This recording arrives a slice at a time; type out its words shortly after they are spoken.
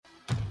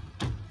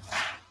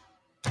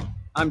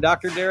I'm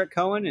Dr. Derek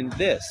Cohen, and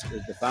this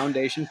is the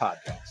Foundation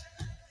Podcast.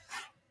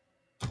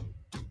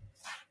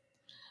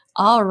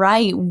 All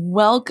right.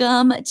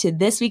 Welcome to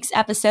this week's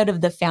episode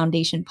of the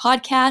Foundation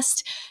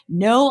Podcast.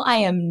 No, I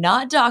am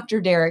not Dr.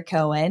 Derek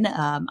Cohen.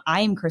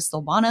 I am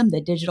Crystal Bonham, the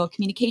Digital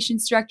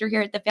Communications Director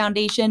here at the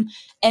Foundation,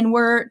 and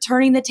we're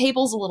turning the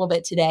tables a little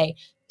bit today.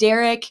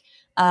 Derek,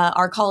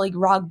 our colleague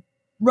Rod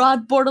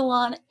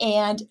Bordelon,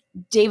 and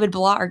David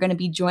Balat are going to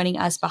be joining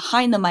us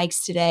behind the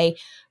mics today.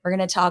 We're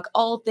going to talk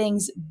all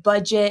things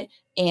budget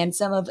and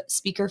some of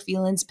Speaker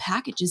Phelan's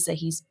packages that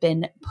he's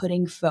been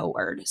putting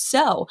forward.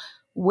 So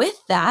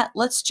with that,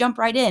 let's jump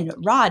right in.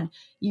 Rod,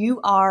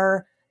 you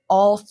are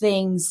all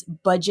things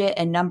budget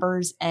and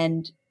numbers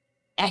and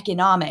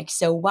economics.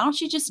 So why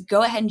don't you just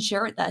go ahead and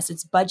share with us?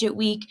 It's budget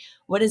week.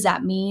 What does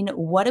that mean?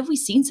 What have we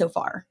seen so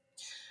far?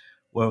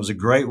 Well, it was a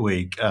great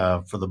week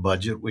for the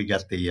budget. We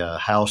got the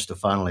House to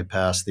finally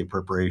pass the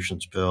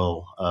appropriations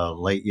bill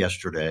late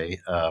yesterday.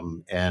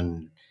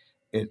 And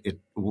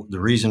the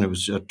reason it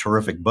was a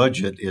terrific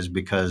budget is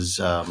because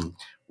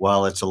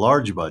while it's a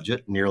large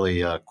budget, nearly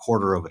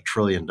 $250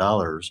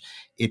 billion,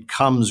 it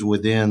comes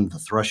within the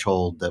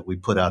threshold that we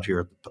put out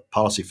here at the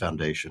Policy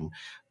Foundation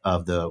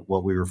of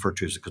what we refer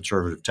to as the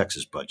conservative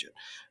Texas budget,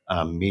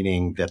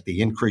 meaning that the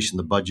increase in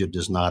the budget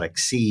does not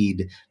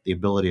exceed the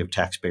ability of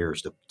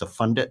taxpayers to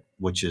fund it,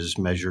 which is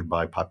measured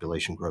by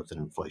population growth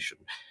and inflation.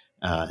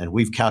 And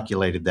we've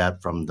calculated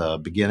that from the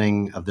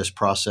beginning of this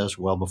process,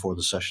 well before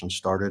the session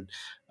started.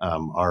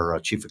 Our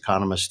chief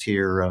economist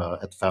here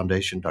at the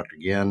Foundation, Dr.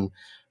 Ginn,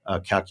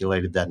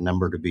 calculated that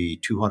number to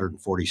be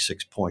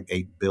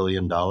 $246.8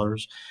 billion.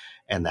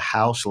 And the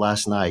House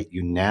last night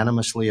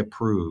unanimously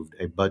approved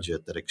a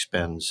budget that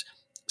expends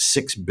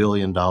 $6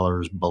 billion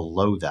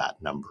below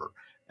that number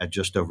at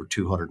just over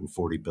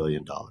 $240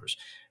 billion.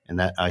 And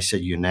that I said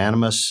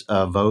unanimous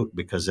vote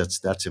because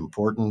that's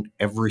important.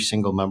 Every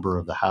single member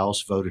of the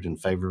House voted in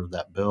favor of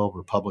that bill,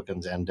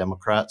 Republicans and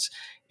Democrats,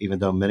 even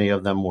though many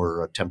of them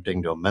were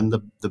attempting to amend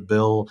the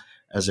bill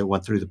as it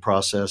went through the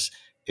process.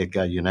 It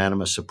got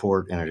unanimous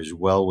support, and it is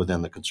well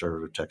within the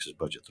conservative Texas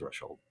budget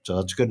threshold. So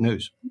that's good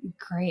news.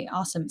 Great.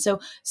 Awesome.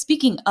 So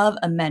speaking of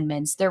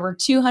amendments, there were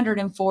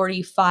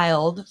 240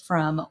 filed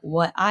from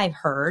what I've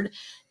heard.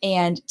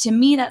 And to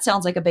me, that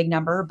sounds like a big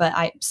number, but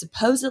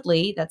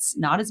supposedly that's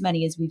not as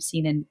many as we've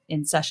seen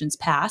in sessions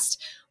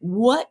past.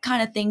 What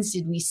kind of things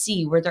did we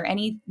see? Were there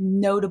any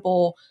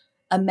notable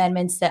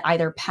amendments that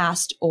either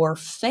passed or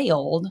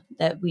failed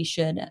that we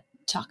should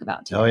talk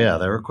about today? Oh, yeah,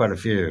 there were quite a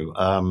few.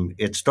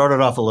 It started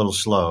off a little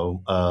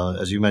slow.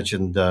 As you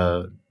mentioned,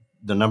 the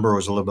number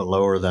was a little bit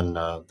lower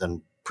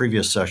than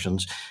previous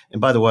sessions. And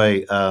by the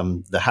way,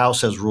 the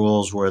House has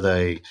rules where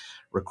they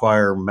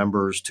require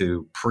members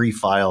to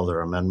pre-file their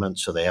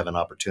amendments so they have an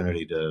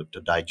opportunity to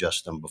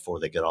digest them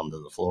before they get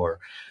onto the floor.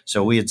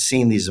 So we had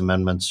seen these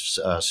amendments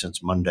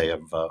since Monday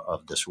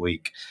of this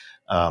week.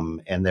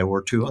 And there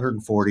were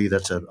 240.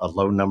 That's a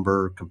low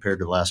number compared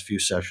to the last few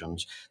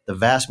sessions. The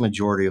vast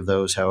majority of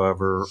those,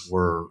 however,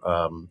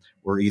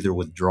 were either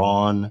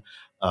withdrawn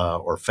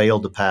or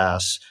failed to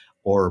pass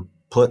or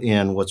put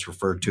in what's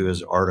referred to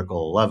as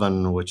Article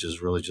 11, which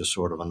is really just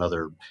sort of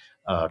another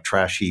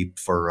trash heap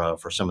for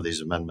some of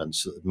these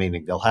amendments,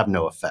 meaning they'll have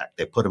no effect.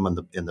 They put them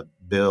in the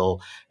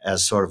bill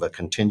as sort of a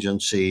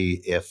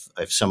contingency if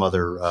some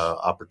other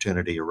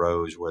opportunity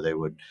arose where they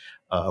would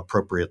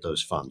appropriate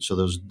those funds.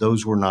 So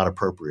those were not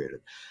appropriated.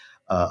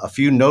 A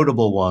few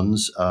notable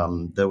ones,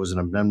 there was an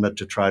amendment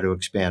to try to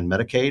expand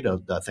Medicaid.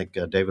 I think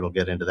David will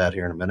get into that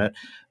here in a minute.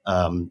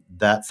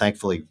 That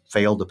thankfully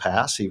failed to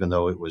pass, even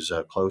though it was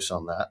close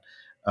on that.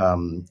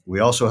 We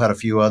also had a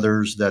few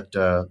others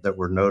that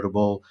were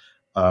notable.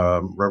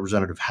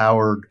 Representative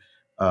Howard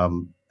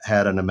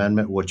had an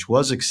amendment which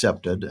was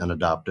accepted and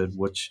adopted,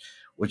 which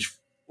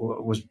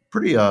was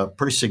pretty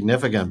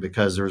significant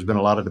because there's been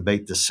a lot of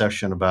debate this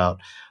session about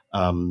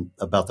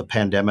the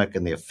pandemic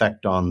and the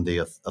effect on the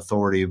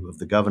authority of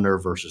the governor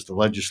versus the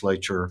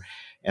legislature.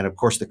 And of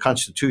course, the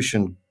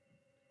Constitution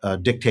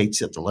dictates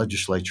that the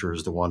legislature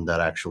is the one that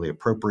actually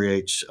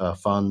appropriates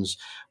funds.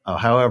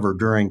 However,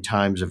 during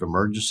times of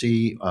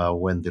emergency,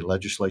 when the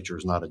legislature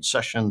is not in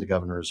session, the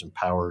governor is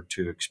empowered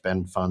to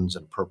expend funds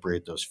and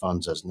appropriate those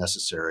funds as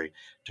necessary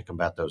to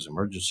combat those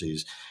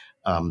emergencies.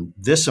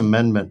 This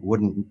amendment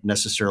wouldn't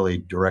necessarily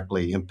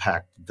directly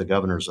impact the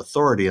governor's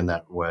authority in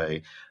that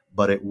way,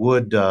 but it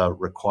would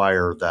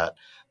require that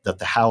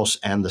the House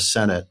and the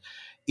Senate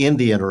in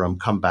the interim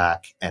come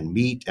back and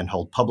meet and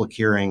hold public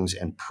hearings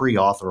and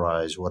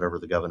pre-authorize whatever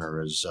the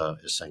governor is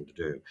saying to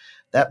do.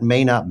 That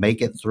may not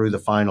make it through the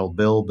final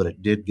bill, but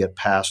it did get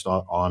passed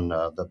on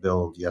the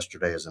bill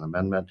yesterday as an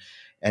amendment.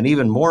 And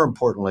even more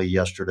importantly,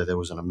 yesterday there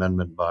was an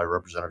amendment by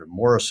Representative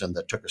Morrison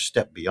that took a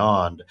step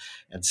beyond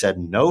and said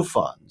no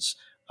funds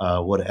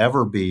would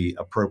ever be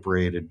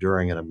appropriated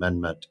during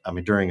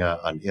during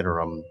an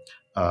interim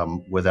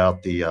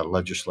without the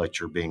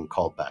legislature being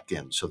called back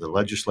in. So the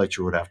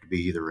legislature would have to be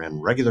either in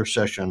regular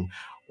session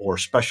or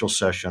special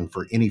session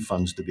for any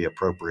funds to be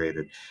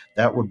appropriated.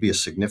 That would be a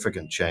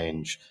significant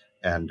change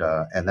and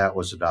that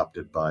was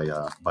adopted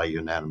by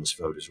unanimous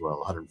vote as well,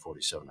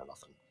 147 to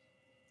nothing.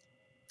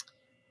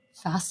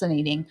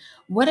 Fascinating.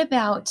 What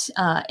about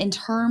in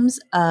terms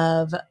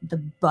of the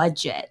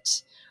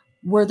budget?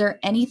 Were there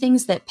any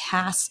things that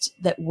passed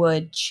that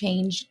would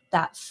change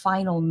that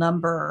final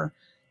number?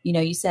 You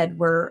know, you said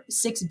we're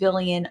 $6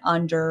 billion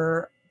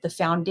under the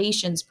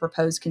foundation's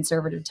proposed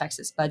conservative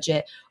Texas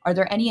budget. Are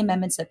there any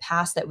amendments that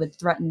passed that would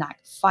threaten that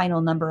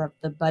final number of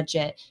the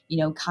budget, you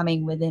know,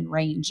 coming within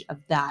range of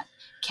that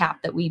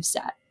cap that we've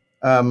set?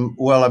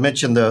 Well, I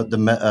mentioned the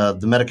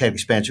Medicaid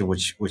expansion,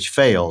 which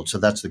failed. So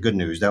that's the good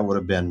news. That would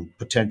have been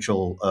a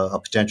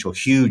potential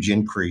huge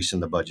increase in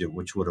the budget,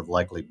 which would have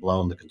likely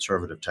blown the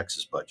conservative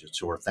Texas budget.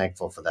 So we're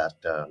thankful for that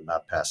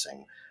not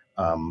passing.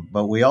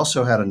 But we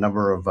also had a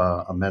number of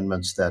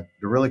amendments that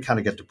really kind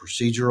of get to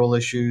procedural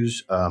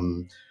issues.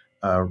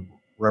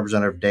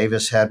 Representative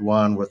Davis had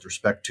one with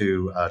respect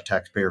to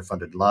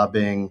taxpayer-funded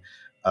lobbying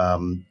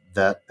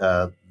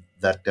that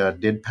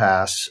did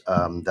pass.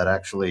 That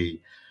actually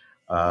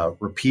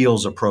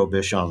repeals a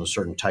prohibition on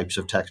certain types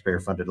of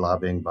taxpayer-funded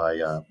lobbying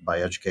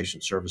by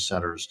education service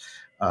centers.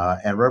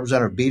 And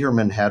Representative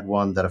Biederman had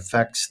one that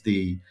affects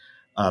the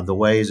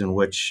ways in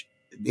which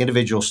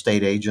individual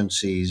state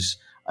agencies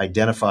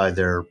identify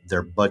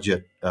their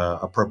budget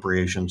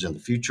appropriations in the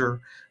future.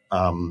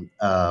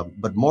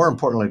 But more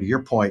importantly, to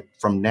your point,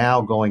 from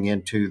now going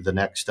into the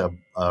next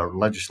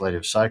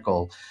legislative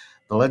cycle,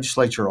 the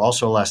legislature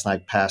also last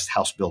night passed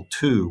House Bill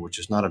 2, which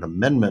is not an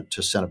amendment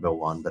to Senate Bill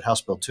 1, but House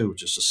Bill 2,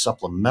 which is a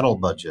supplemental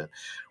budget,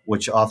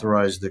 which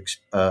authorized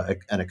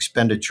an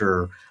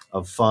expenditure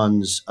of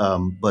funds.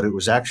 But it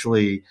was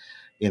actually,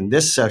 in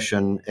this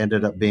session,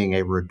 ended up being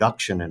a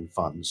reduction in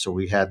funds. So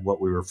we had what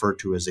we refer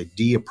to as a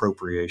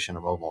de-appropriation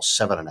of almost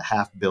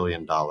 $7.5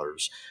 billion.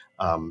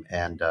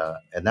 And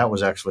that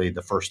was actually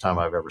the first time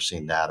I've ever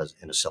seen that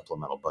in a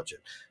supplemental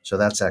budget. So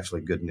that's actually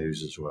good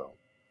news as well.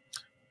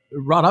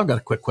 Rod, I've got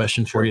a quick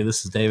question for you.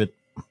 This is David.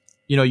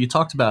 You know, you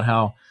talked about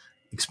how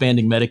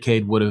expanding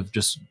Medicaid would have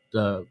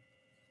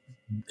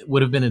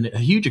been a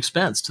huge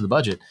expense to the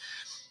budget.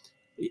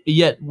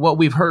 Yet what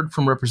we've heard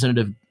from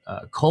Representative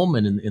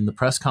Coleman in the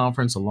press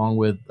conference, along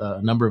with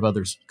a number of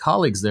other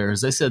colleagues there,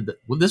 is they said that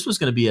this was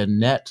going to be a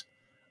net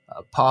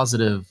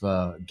positive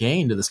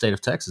gain to the state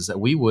of Texas, that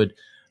we would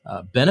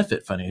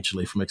benefit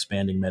financially from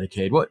expanding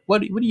Medicaid.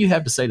 What do you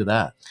have to say to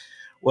that?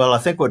 Well, I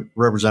think what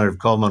Representative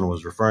Coleman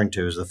was referring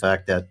to is the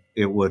fact that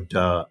it would,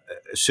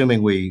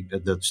 assuming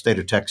the state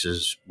of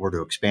Texas were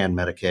to expand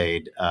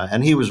Medicaid,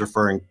 and he was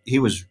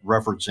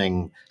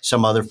referencing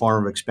some other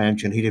form of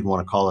expansion. He didn't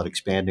want to call it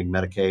expanding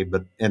Medicaid,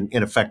 but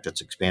in effect,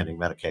 it's expanding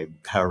Medicaid,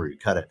 however you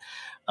cut it.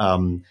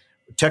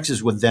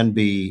 Texas would then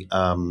be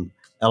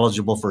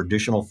eligible for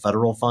additional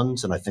federal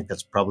funds, and I think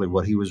that's probably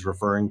what he was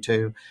referring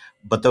to.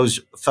 But those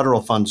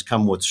federal funds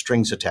come with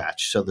strings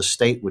attached, so the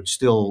state would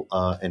still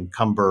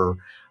encumber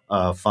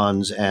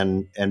funds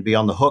and be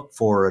on the hook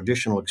for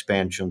additional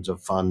expansions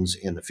of funds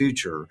in the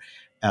future.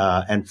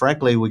 And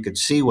frankly, we could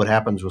see what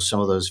happens with some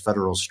of those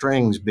federal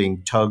strings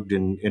being tugged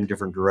in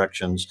different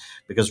directions,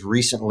 because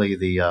recently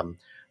the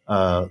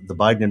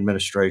Biden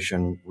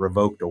administration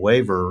revoked a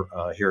waiver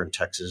here in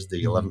Texas,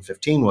 the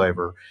 1115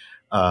 waiver,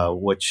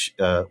 which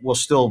will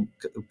still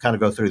kind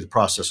of go through the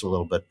process a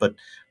little bit.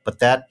 But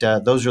that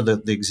those are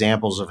the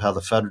examples of how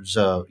the feds,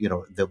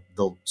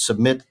 they'll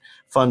submit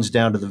funds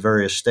down to the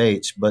various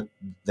states, but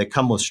they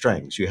come with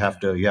strings. You have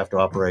to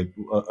operate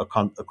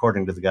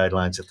according to the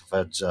guidelines that the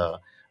feds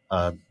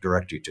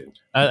direct you to.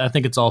 I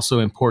think it's also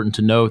important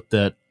to note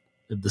that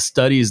the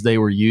studies they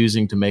were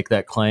using to make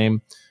that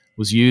claim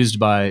was used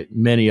by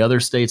many other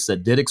states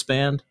that did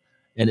expand,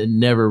 and it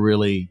never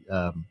really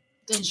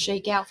didn't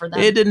shake out for them.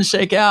 It didn't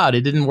shake out.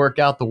 It didn't work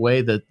out the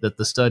way that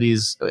the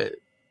studies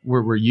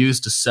were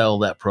used to sell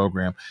that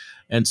program.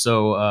 And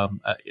so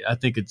I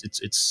think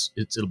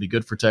it'll be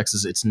good for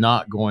Texas. It's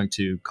not going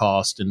to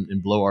cost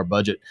and blow our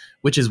budget,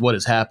 which is what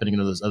is happening in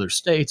those other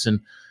states. And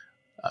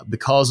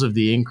because of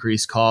the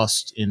increased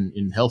cost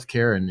in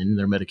healthcare and in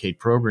their Medicaid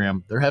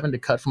program, they're having to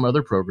cut from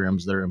other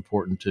programs that are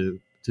important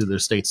to their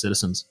state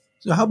citizens.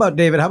 So how about,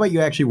 David, how about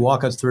you actually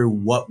walk us through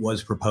what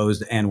was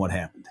proposed and what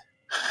happened?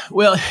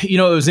 Well, it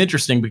was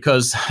interesting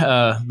because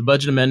the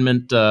budget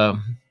amendment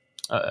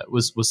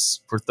was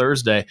for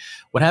Thursday.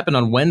 What happened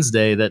on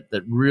Wednesday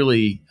that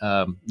really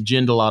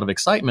ginned a lot of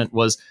excitement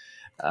was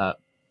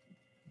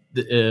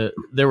there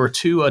were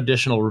two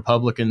additional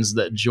Republicans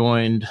that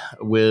joined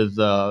with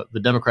the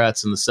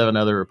Democrats and the seven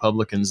other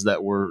Republicans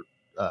that were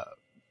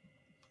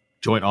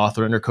joint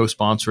authoring or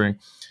co-sponsoring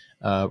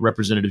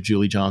Representative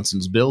Julie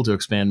Johnson's bill to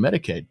expand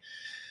Medicaid.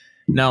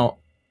 Now,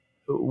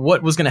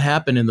 what was going to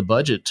happen in the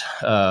budget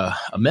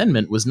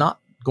amendment was not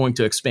going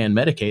to expand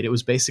Medicaid. It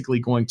was basically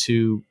going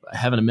to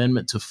have an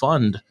amendment to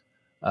fund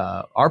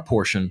our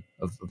portion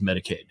of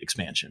Medicaid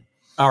expansion.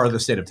 The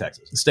state of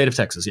Texas. The state of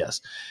Texas, yes.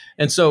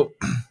 And so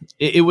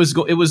it was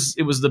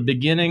the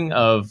beginning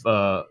of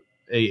a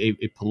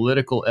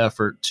political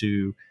effort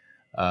to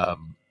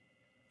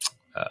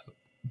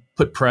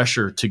put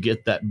pressure to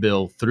get that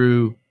bill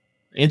through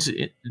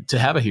to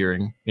have a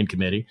hearing in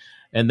committee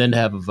and then to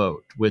have a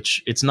vote,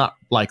 which it's not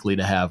likely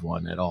to have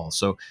one at all.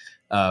 So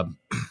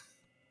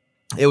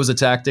it was a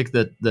tactic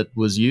that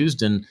was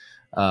used and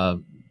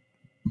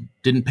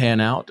didn't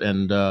pan out,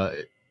 and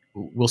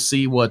we'll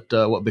see what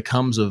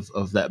becomes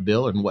of that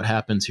bill and what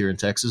happens here in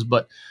Texas.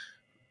 But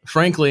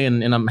frankly,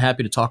 and I'm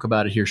happy to talk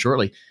about it here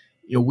shortly,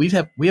 we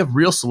have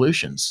real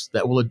solutions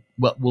that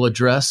will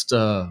address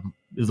the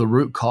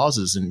root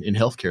causes in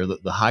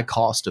healthcare, the high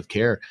cost of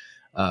care,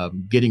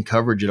 getting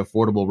coverage at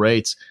affordable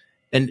rates,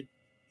 and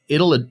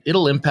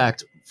it'll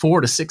impact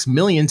 4 to 6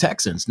 million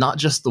Texans, not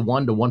just the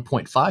 1 to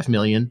 1.5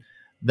 million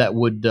that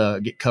would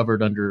get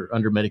covered under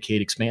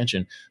Medicaid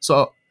expansion.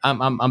 So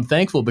I'm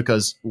thankful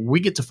because we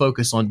get to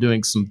focus on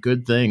doing some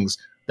good things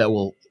that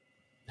will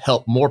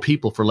help more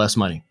people for less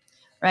money.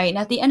 Right. And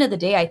at the end of the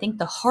day, I think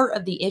the heart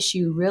of the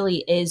issue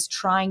really is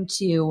trying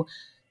to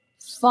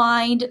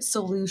find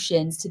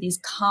solutions to these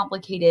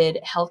complicated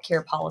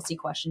healthcare policy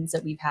questions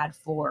that we've had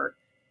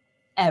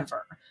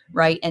forever.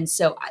 Right. And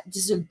so this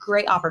is a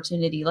great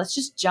opportunity. Let's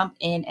just jump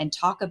in and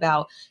talk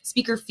about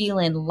Speaker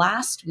Phelan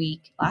last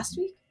week.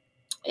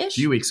 Ish,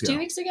 2 weeks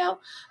ago,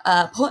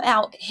 put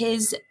out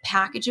his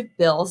package of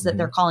bills that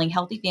they're calling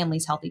Healthy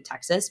Families, Healthy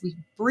Texas. We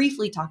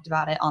briefly talked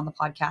about it on the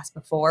podcast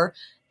before.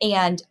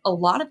 And a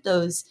lot of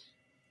those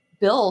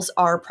bills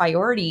are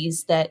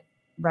priorities that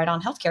Right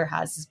on Healthcare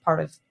has as part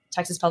of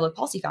Texas Public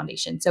Policy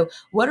Foundation. So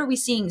what are we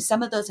seeing?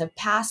 Some of those have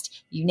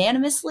passed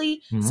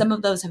unanimously. Mm-hmm. Some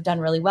of those have done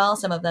really well.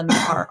 Some of them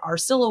are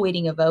still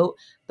awaiting a vote.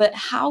 But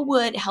how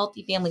would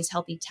Healthy Families,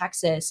 Healthy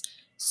Texas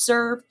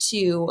serve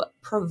to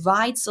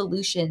provide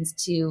solutions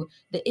to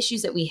the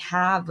issues that we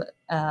have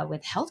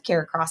with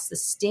healthcare across the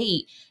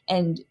state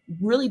and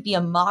really be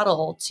a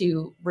model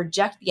to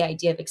reject the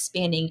idea of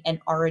expanding an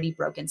already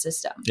broken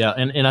system? Yeah,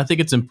 and I think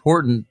it's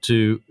important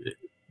to,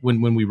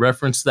 when we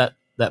reference that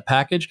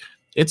package,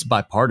 it's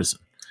bipartisan.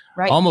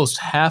 Right. Almost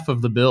half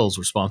of the bills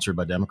were sponsored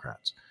by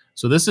Democrats.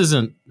 So this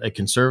isn't a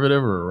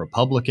conservative or a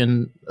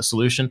Republican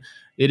solution.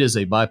 It is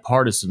a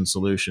bipartisan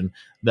solution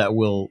that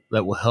will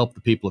help the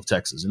people of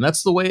Texas. And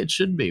that's the way it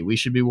should be. We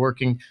should be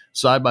working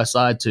side by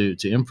side to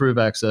improve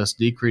access,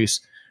 decrease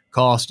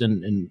cost,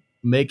 and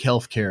make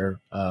healthcare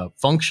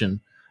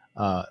function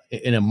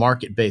in a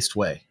market-based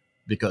way,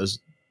 because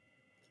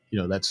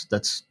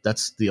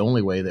that's the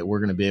only way that we're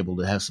going to be able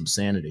to have some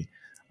sanity.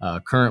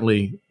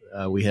 Currently,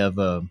 we have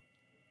a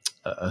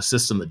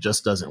system that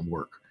just doesn't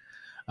work.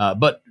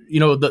 But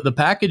the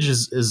package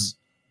is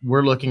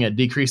we're looking at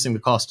decreasing the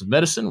cost of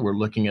medicine. We're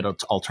looking at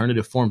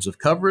alternative forms of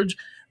coverage.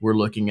 We're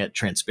looking at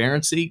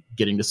transparency,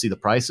 getting to see the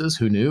prices.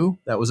 Who knew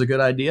that was a good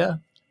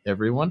idea?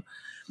 Everyone.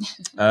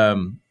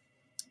 The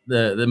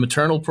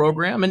maternal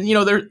program, and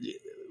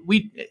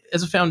we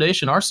as a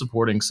foundation are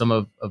supporting some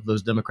of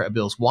those Democrat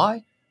bills.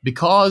 Why?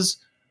 Because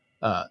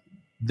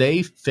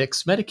they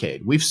fix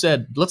Medicaid. We've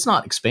said, let's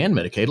not expand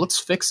Medicaid, let's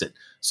fix it.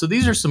 So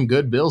these are some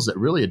good bills that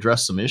really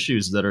address some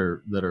issues that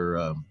are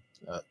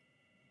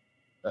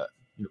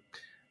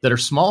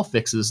small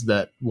fixes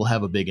that will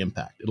have a big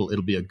impact.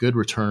 It'll be a good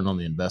return on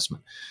the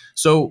investment.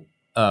 So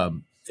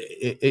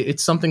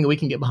it's something that we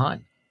can get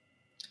behind.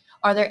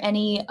 Are there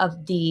any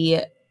of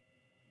the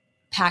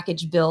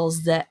package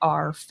bills that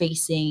are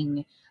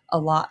facing a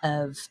lot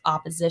of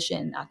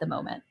opposition at the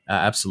moment?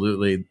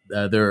 Absolutely.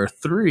 There are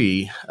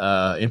three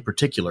in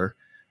particular.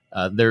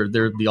 They're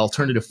the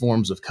alternative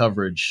forms of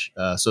coverage.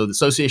 So the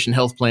association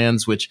health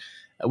plans, which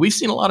we've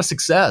seen a lot of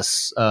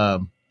success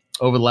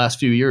over the last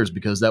few years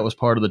because that was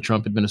part of the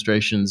Trump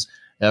administration's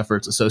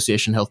efforts.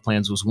 Association health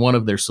plans was one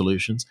of their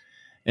solutions.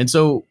 And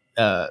so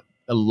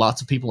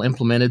lots of people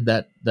implemented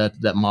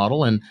that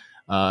model, and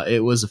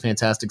it was a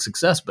fantastic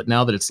success. But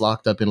now that it's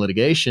locked up in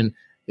litigation,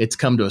 it's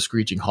come to a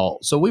screeching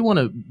halt. So we want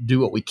to do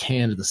what we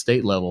can at the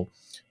state level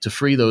to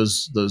free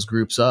those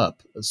groups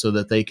up so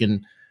that they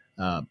can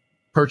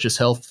purchase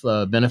health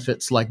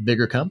benefits like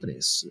bigger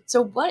companies.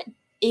 So what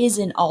is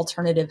an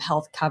alternative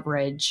health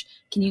coverage?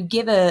 Can you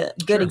give a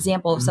good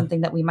example of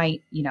something that we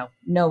might,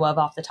 know of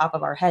off the top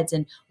of our heads?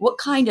 And what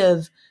kind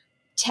of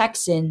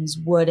Texans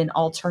would an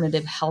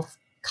alternative health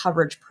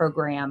coverage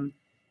program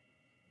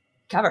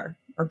cover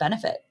or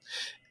benefit?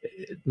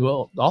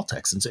 Well, all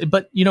Texans,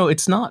 but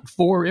it's not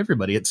for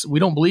everybody. We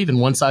don't believe in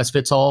one size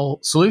fits all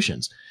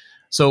solutions.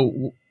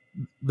 So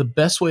the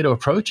best way to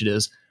approach it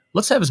is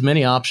let's have as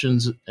many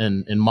options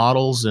and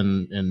models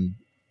and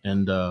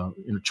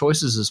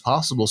choices as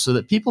possible so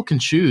that people can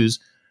choose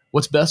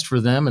what's best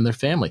for them and their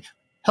family.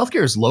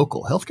 Healthcare is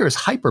local. Healthcare is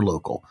hyper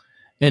local.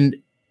 And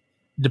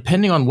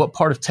depending on what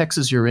part of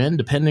Texas you're in,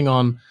 depending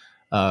on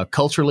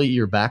culturally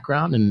your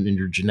background and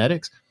your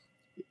genetics,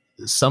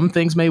 some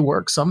things may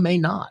work, some may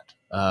not.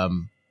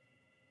 An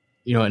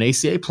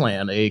ACA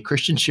plan, a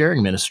Christian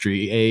sharing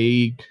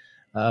ministry,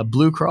 a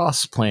Blue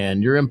Cross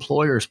plan, your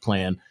employer's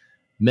plan,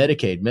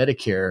 Medicaid,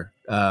 Medicare,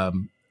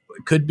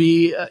 could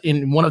be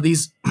in one of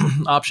these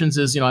options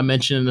is, I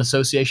mentioned an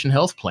association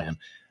health plan,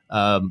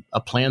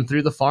 a plan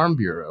through the Farm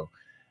Bureau,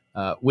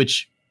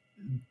 which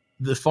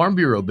the Farm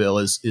Bureau bill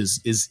is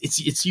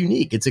it's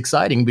unique. It's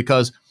exciting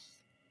because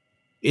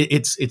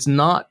it's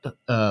not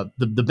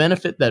the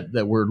benefit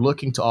that we're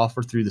looking to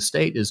offer through the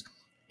state is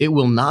it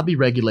will not be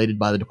regulated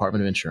by the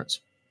Department of Insurance.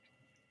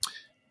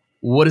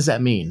 What does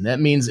that mean? That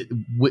means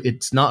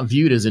it's not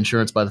viewed as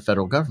insurance by the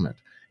federal government.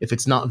 If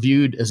it's not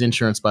viewed as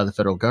insurance by the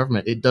federal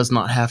government, it does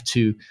not have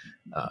to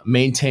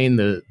maintain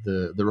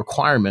the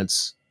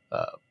requirements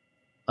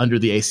under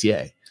the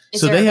ACA.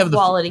 Is there a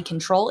quality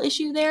control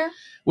issue there?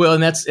 Well,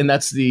 and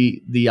that's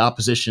the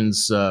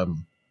opposition's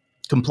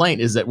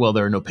complaint is that, well,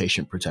 there are no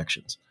patient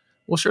protections.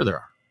 Well, sure there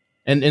are.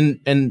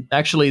 And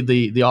actually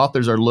the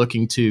authors are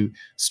looking to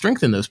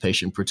strengthen those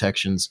patient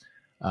protections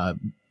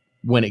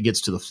when it gets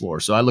to the floor.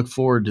 So I look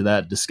forward to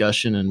that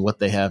discussion and what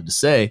they have to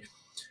say.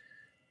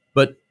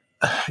 But,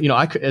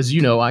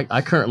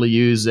 I currently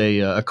use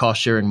a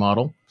cost sharing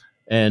model,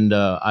 and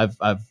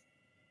I've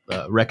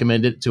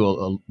recommended it to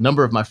a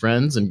number of my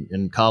friends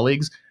and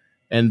colleagues,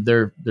 and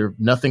they're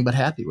nothing but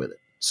happy with it.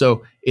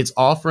 So it's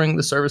offering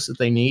the service that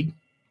they need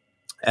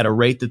at a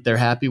rate that they're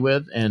happy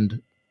with,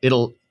 and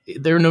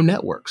there are no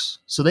networks,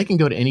 so they can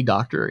go to any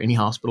doctor or any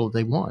hospital that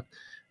they want.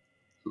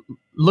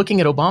 Looking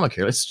at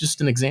Obamacare, that's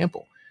just an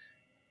example.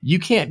 You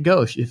can't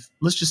go if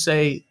let's just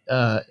say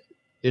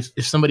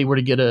if somebody were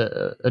to get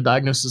a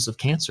diagnosis of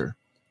cancer,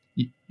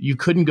 you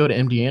couldn't go to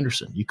MD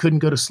Anderson, you couldn't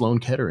go to Sloan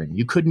Kettering,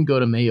 you couldn't go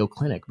to Mayo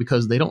Clinic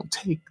because they don't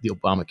take the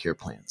Obamacare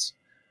plans.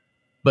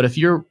 But if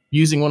you're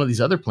using one of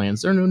these other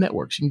plans, there are no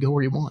networks. You can go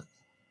where you want.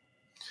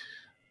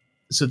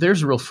 So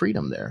there's real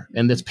freedom there,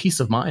 and that's peace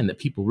of mind that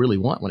people really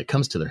want when it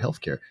comes to their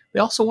healthcare. They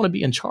also want to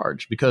be in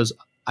charge, because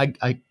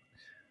I'd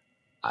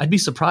be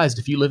surprised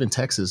if you live in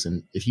Texas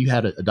and if you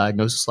had a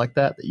diagnosis like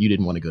that you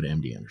didn't want to go to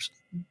MD Anderson.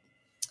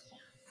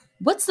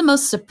 What's the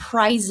most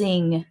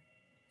surprising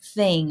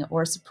thing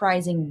or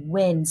surprising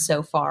win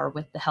so far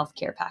with the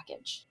healthcare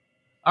package?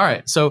 All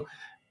right. So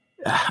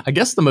I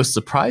guess the most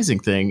surprising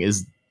thing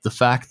is the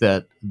fact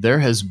that there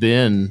has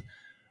been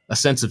a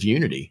sense of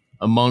unity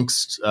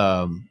amongst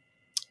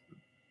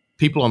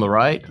people on the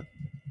right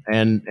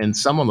and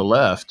some on the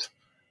left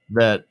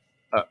that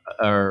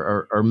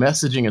are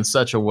messaging in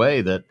such a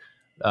way that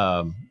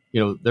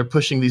they're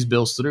pushing these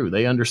bills through.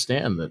 They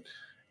understand that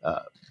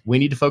we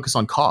need to focus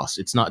on costs.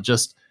 It's not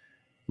just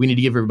we need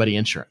to give everybody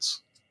insurance.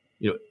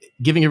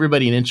 Giving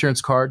everybody an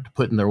insurance card to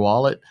put in their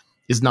wallet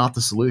is not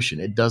the solution.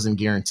 It doesn't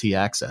guarantee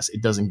access.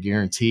 It doesn't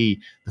guarantee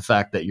the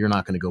fact that you're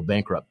not going to go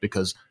bankrupt,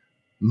 because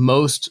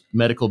most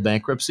medical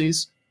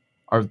bankruptcies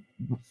are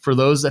for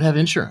those that have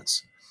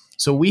insurance.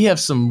 So we have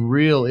some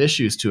real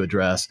issues to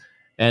address,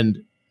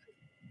 and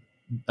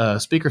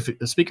Speaker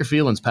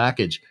Phelan's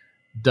package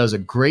does a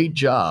great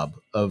job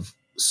of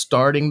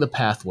starting the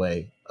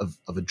pathway of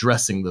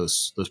addressing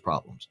those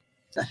problems.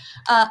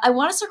 I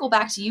want to circle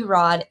back to you,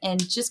 Rod,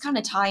 and just kind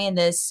of tie in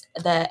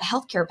the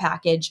healthcare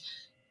package.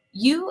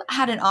 You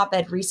had an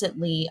op-ed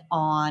recently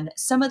on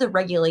some of the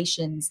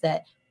regulations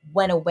that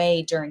went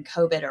away during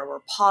COVID or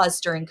were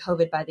paused during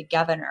COVID by the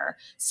governor.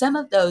 Some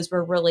of those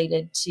were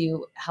related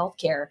to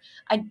healthcare.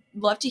 I'd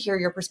love to hear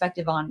your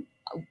perspective on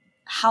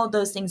how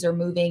those things are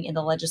moving in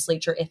the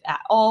legislature, if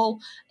at all,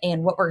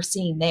 and what we're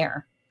seeing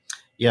there.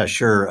 Yeah,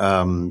 sure.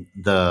 Some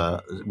of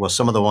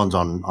the ones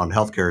on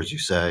healthcare, as you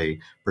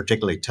say,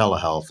 particularly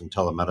telehealth and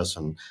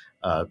telemedicine,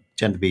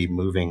 tend to be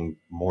moving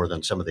more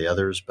than some of the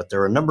others. But there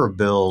are a number of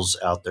bills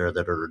out there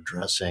that are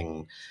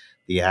addressing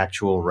the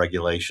actual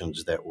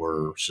regulations that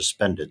were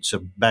suspended.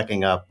 So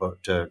backing up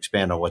to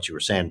expand on what you were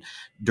saying,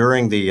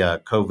 during the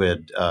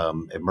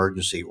COVID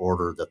emergency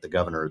order that the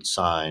governor had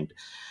signed,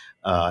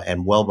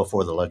 and well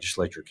before the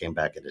legislature came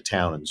back into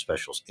town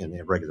in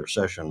the regular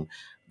session,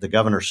 the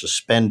governor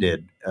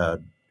suspended,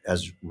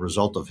 as a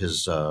result of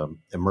his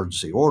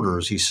emergency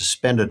orders, he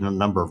suspended a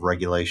number of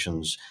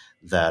regulations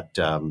that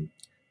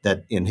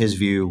in his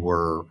view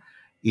were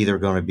either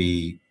going to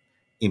be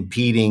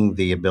impeding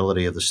the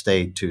ability of the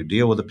state to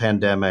deal with the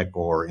pandemic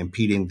or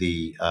impeding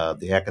the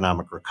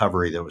economic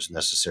recovery that was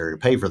necessary to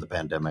pay for the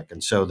pandemic.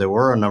 And so there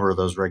were a number of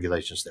those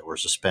regulations that were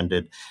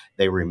suspended.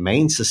 They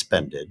remain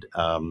suspended,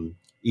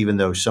 even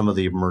though some of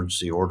the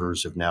emergency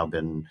orders have now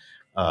been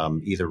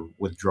either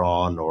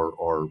withdrawn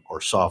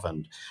or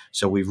softened.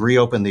 So we've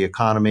reopened the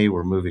economy.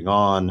 We're moving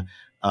on.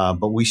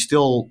 But we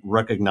still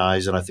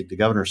recognize, and I think the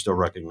governor still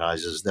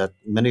recognizes, that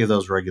many of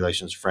those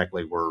regulations,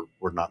 frankly, were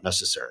not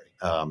necessary.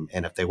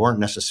 And if they weren't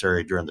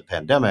necessary during the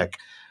pandemic,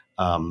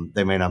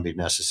 they may not be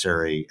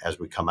necessary as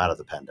we come out of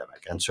the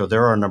pandemic. And so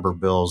there are a number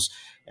of bills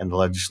in the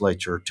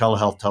legislature,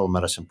 telehealth,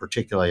 telemedicine,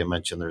 particularly. I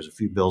mentioned there's a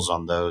few bills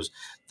on those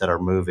that are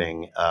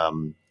moving,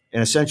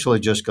 and essentially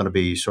just going to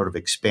be sort of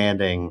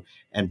expanding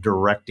and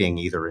directing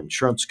either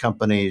insurance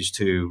companies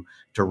to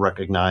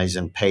recognize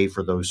and pay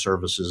for those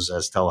services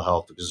as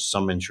telehealth, because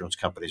some insurance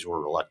companies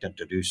were reluctant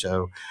to do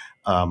so,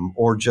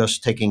 or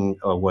just taking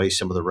away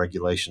some of the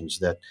regulations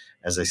that,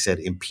 as I said,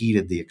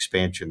 impeded the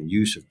expansion and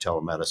use of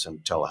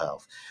telemedicine,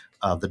 telehealth.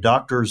 The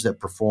doctors that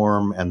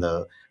perform and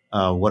the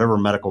whatever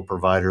medical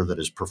provider that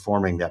is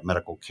performing that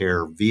medical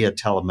care via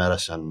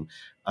telemedicine,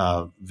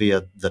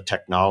 via the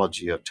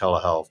technology of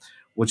telehealth,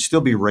 would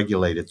still be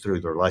regulated through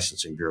their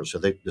licensing bureau. So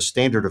the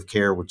standard of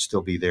care would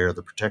still be there.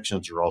 The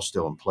protections are all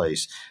still in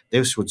place.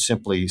 This would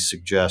simply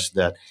suggest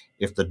that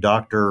if the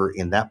doctor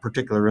in that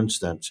particular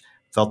instance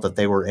felt that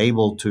they were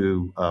able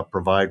to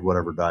provide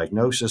whatever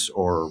diagnosis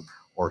or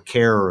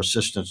care or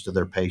assistance to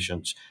their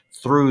patients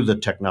through the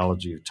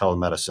technology of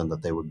telemedicine,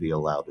 that they would be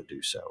allowed to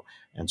do so.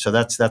 And so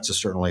that's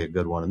certainly a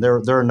good one. And there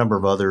are a number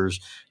of others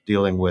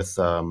dealing with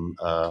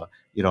a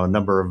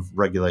number of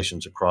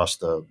regulations across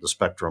the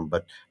spectrum,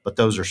 but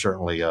those are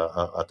certainly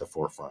at the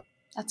forefront.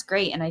 That's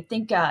great. And I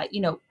think,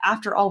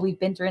 after all we've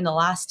been through in the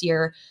last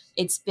year,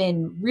 it's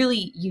been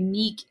really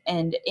unique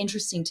and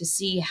interesting to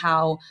see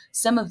how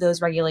some of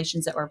those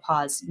regulations that were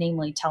paused,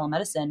 namely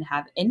telemedicine,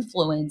 have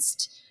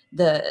influenced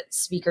the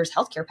speaker's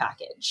healthcare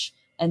package.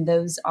 And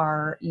those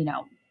are,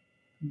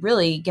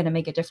 really going to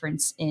make a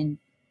difference in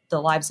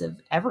the lives of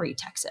every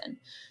Texan.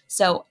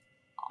 So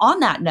on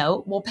that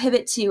note, we'll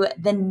pivot to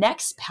the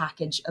next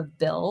package of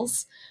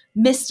bills.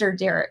 Mr.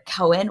 Derek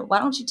Cohen, why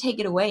don't you take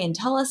it away and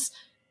tell us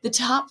the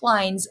top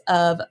lines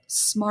of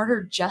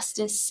Smarter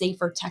Justice,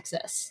 Safer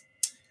Texas?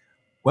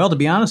 Well, to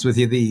be honest with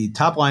you, the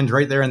top line's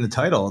right there in the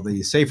title.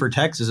 The Safer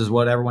Texas is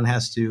what everyone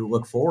has to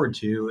look forward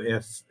to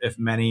if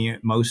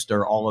most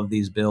or all of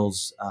these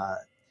bills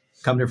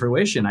come to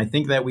fruition. I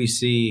think that we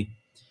see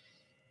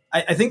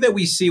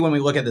when we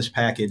look at this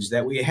package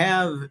that we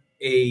have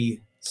a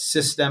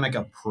systemic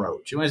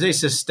approach. And when I say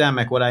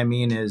systemic, what I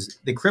mean is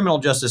the criminal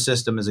justice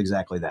system is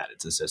exactly that.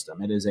 It's a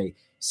system. It is a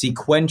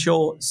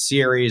sequential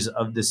series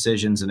of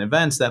decisions and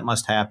events that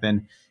must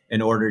happen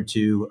in order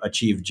to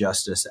achieve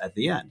justice at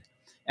the end.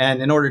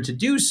 And in order to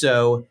do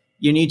so,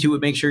 you need to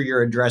make sure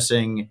you're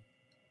addressing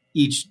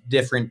each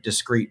different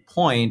discrete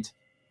point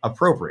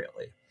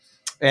appropriately.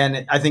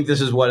 And I think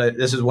this is one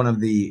of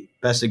the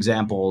best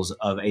examples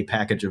of a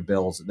package of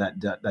bills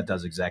that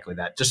does exactly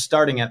that. Just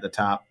starting at the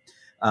top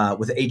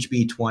with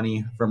HB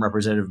 20 from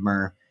Representative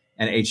Murr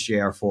and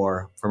HJR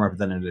 4 from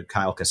Representative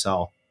Kyle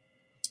Cassell.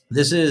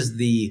 This is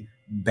the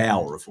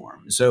bail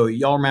reform. So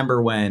y'all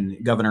remember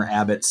when Governor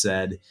Abbott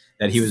said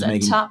that he was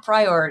making top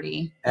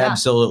priority.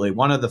 Absolutely. Yeah.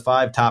 One of the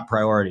 5 top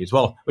priorities.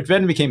 Well, which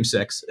then became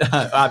 6.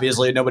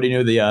 Obviously, nobody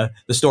knew the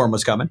storm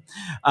was coming.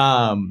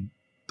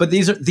 But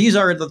these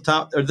are the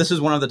top, or this is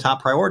one of the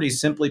top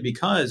priorities simply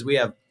because we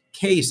have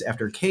case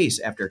after case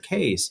after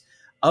case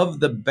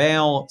of the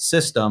bail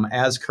system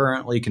as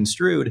currently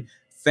construed,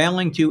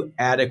 failing to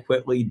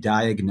adequately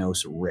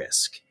diagnose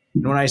risk.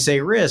 And when I say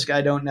risk,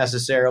 I don't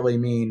necessarily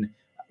mean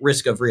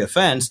risk of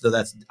reoffense, though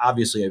that's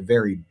obviously a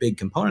very big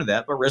component of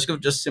that, but risk of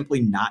just simply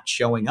not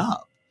showing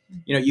up.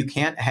 You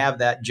can't have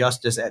that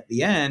justice at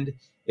the end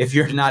if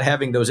you're not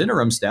having those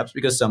interim steps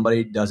because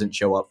somebody doesn't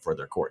show up for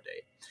their court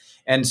date.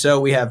 And so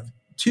we have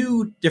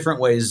 2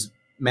 different ways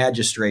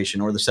magistration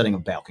or the setting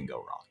of bail can go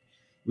wrong.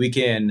 We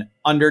can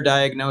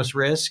underdiagnose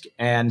risk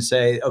and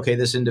say, okay,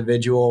 this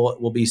individual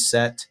will be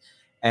set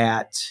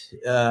at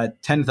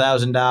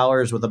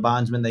 $10,000 with a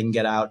bondsman. They can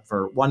get out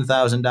for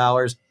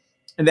 $1,000.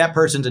 And that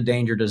person's a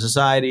danger to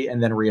society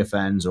and then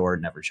reoffends or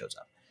never shows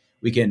up.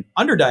 We can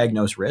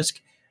underdiagnose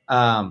risk. We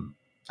can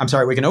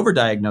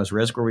overdiagnose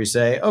risk where we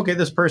say, okay,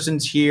 this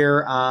person's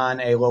here on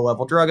a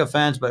low-level drug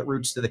offense, but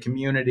roots to the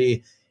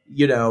community.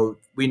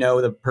 We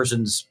know the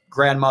person's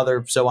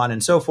grandmother, so on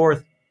and so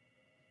forth.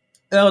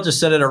 They'll just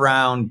set it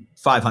around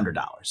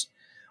 $500.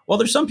 Well,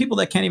 there's some people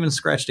that can't even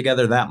scratch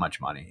together that much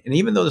money. And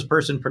even though this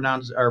person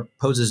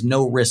poses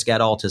no risk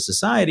at all to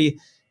society,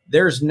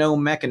 there's no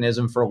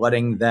mechanism for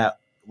letting that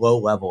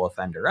low-level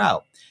offender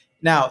out.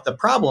 Now, the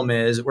problem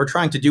is we're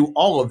trying to do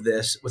all of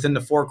this within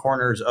the 4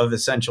 corners of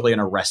essentially an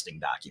arresting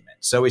document.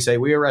 So we say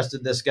we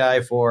arrested this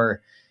guy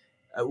for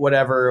what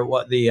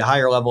the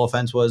higher level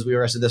offense was. We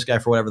arrested this guy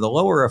for whatever the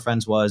lower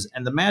offense was.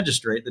 And the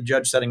magistrate, the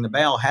judge setting the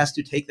bail, has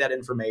to take that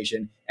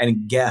information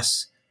and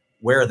guess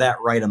where that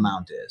right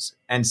amount is.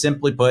 And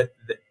simply put,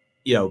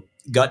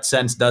 gut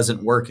sense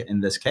doesn't work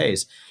in this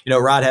case.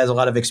 Rod has a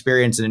lot of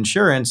experience in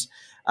insurance.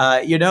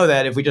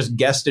 That if we just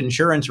guessed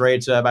insurance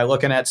rates by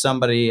looking at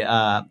somebody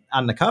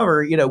on the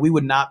cover, we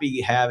would not be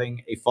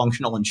having a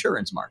functional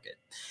insurance market.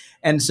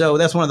 And so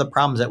that's one of the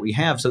problems that we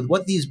have. So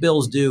what these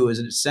bills do is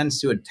it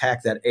tends to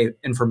attack that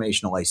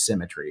informational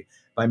asymmetry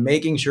by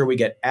making sure we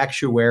get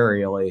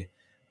actuarially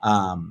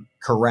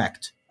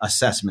correct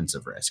assessments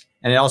of risk.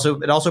 And it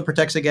also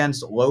protects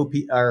against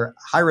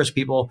high risk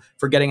people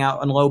for getting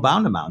out on low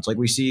bound amounts like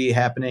we see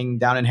happening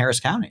down in Harris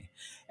County.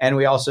 And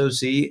we also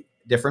see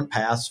different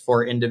paths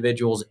for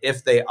individuals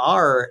if they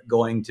are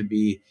going to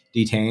be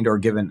detained or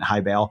given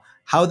high bail,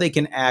 how they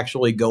can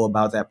actually go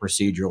about that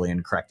procedurally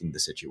and correcting the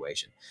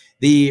situation.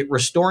 The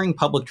restoring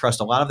public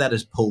trust, a lot of that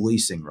is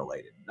policing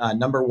related.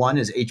 Number 1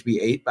 is HB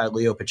 8 by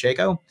Leo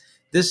Pacheco.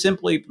 This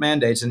simply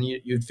mandates, and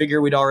you'd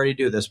figure we'd already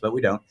do this, but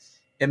we don't.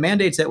 It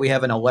mandates that we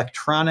have an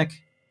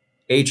electronic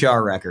HR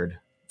record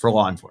for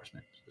law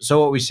enforcement. So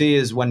what we see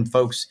is when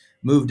folks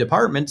move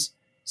departments,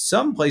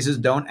 some places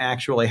don't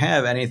actually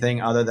have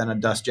anything other than a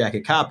dust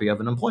jacket copy of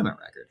an employment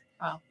record.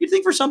 Wow. You'd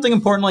think for something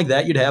important like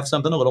that, you'd have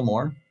something a little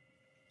more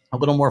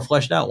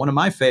fleshed out. One of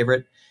my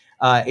favorite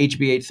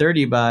HB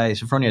 830 by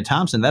Sophronia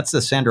Thompson, that's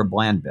the Sandra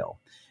Bland bill.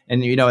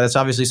 And, that's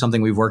obviously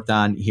something we've worked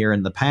on here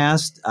in the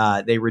past.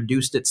 They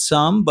reduced it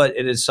some, but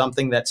it is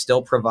something that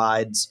still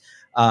provides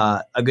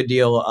a good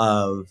deal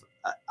of,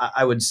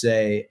 I would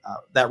say,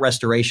 that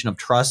restoration of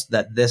trust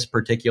that this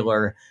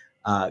particular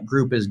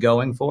group is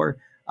going for.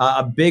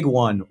 A big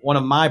one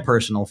of my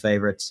personal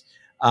favorites,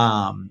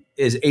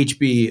 is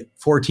HB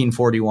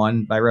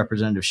 1441 by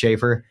Representative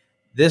Schaefer.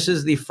 This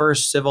is the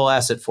first civil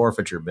asset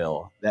forfeiture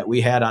bill that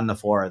we had on the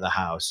floor of the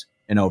House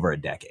in over a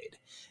decade.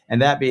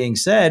 And that being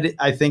said,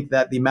 I think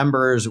that the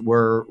members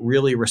were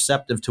really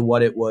receptive to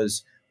what it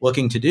was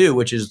looking to do,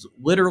 which is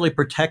literally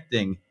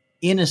protecting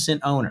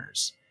innocent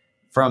owners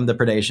from the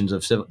predations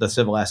of the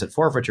civil asset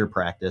forfeiture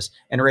practice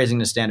and raising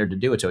the standard to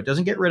do it. So it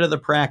doesn't get rid of the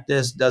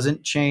practice,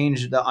 doesn't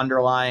change the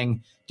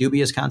underlying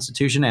dubious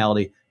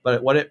constitutionality,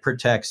 but what it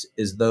protects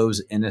is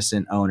those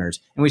innocent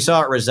owners. And we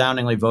saw it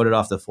resoundingly voted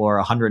off the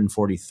floor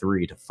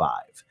 143-5.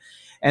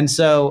 And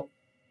so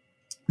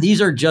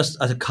these are just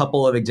a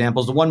couple of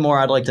examples. The one more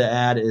I'd like to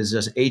add is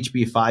just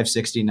HB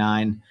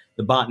 569,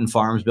 the Bonham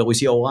Farms bill. We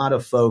see a lot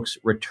of folks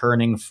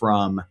returning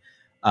from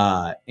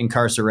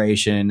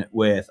incarceration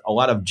with a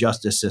lot of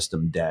justice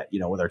system debt,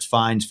 whether it's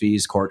fines,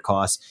 fees, court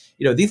costs.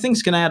 These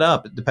things can add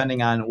up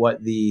depending on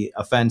what the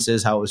offense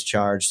is, how it was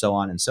charged, so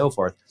on and so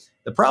forth.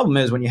 The problem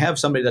is when you have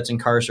somebody that's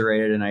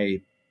incarcerated in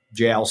a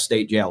jail,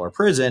 state jail, or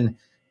prison,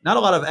 not a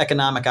lot of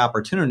economic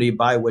opportunity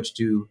by which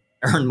to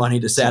earn money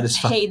to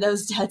satisfy. Pay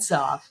those debts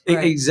off.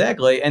 Right.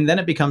 Exactly. And then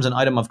it becomes an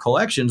item of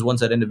collections once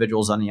that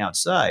individual is on the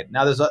outside.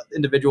 Now, this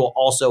individual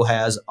also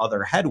has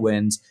other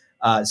headwinds,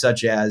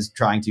 such as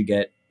trying to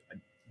get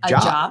a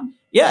job.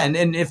 Yeah.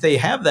 And if they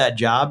have that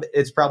job,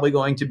 it's probably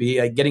going to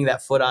be getting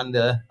that foot on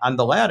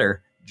the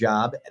ladder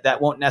job.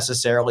 That won't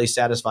necessarily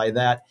satisfy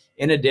that,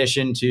 in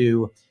addition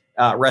to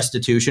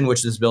restitution,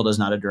 which this bill does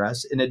not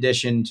address, in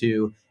addition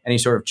to any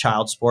sort of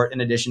child support, in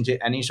addition to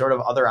any sort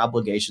of other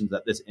obligations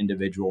that this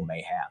individual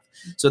may have.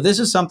 So this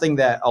is something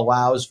that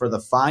allows for the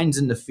fines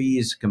and the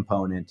fees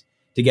component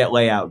to get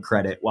layout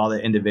credit while the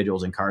individual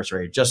is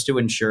incarcerated, just to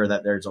ensure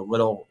that there's a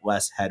little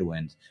less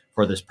headwind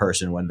for this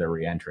person when they're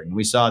reentering.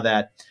 We saw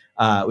that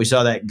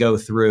go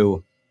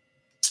through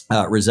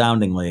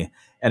resoundingly,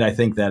 and I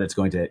think that it's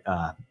going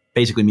to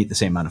basically meet the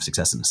same amount of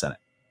success in the Senate.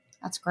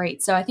 That's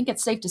great. So I think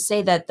it's safe to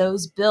say that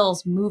those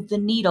bills move the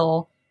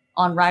needle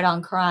on Right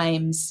on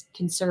Crime's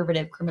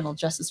conservative criminal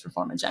justice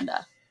reform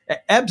agenda.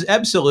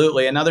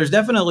 Absolutely. And now there's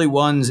definitely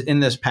ones in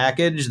this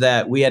package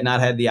that we had not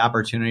had the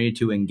opportunity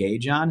to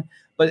engage on.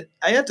 But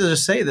I have to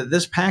just say that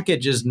this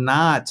package is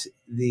not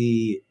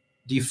the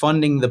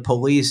defunding the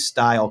police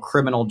style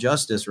criminal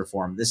justice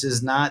reform. This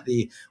is not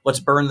the let's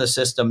burn the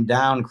system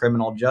down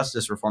criminal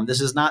justice reform. This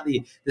is not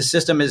the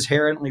system is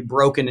inherently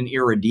broken and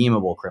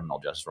irredeemable criminal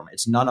justice reform.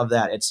 It's none of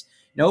that. It's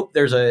nope.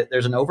 There's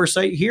an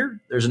oversight here.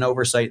 There's an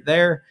oversight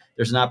there.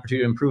 There's an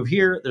opportunity to improve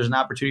here. There's an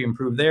opportunity to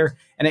improve there.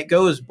 And it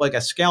goes like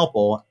a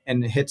scalpel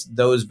and hits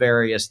those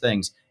various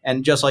things.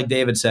 And just like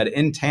David said,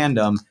 in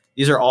tandem,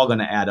 these are all going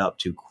to add up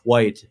to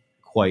quite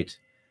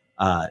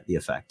the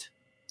effect.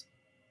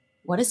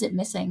 What is it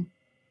missing?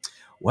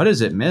 What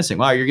is it missing?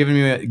 Wow, you're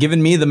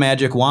giving me the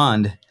magic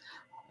wand.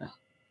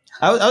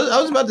 I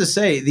was about to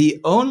say the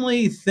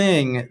only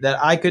thing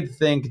that I could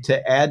think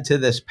to add to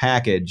this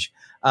package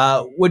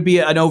would be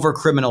an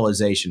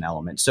over-criminalization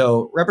element.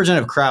 So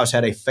Representative Krause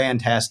had a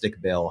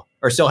fantastic bill,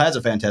 or still has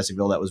a fantastic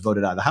bill that was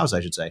voted out of the House, I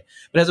should say,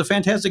 but has a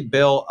fantastic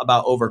bill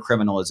about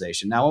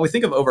over-criminalization. Now, when we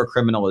think of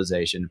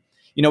over-criminalization,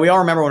 we all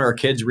remember when we were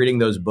kids reading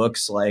those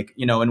books, like,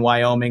 in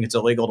Wyoming, it's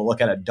illegal to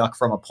look at a duck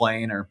from a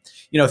plane, or,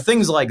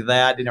 things like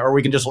that. Or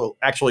we can just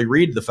actually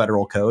read the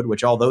federal code,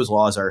 which all those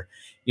laws are,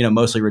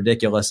 mostly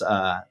ridiculous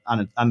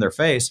on their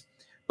face.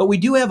 But we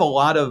do have a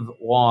lot of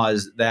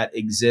laws that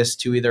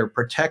exist to either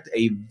protect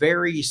a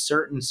very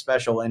certain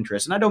special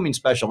interest. And I don't mean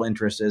special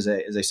interest as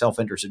a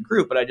self-interested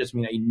group, but I just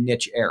mean a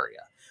niche area.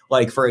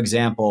 Like, for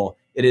example,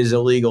 it is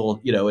illegal,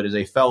 it is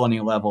a felony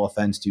level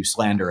offense to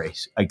slander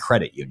a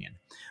credit union.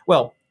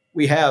 Well,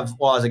 we have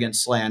laws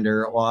against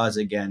slander, laws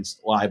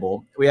against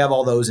libel. We have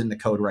all those in the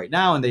code right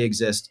now, and they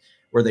exist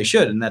where they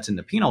should, and that's in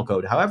the penal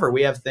code. However,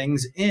 we have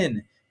things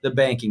in the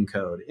banking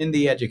code, in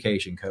the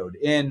education code,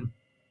 in,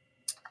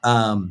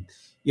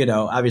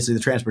 obviously the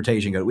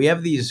transportation code. We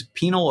have these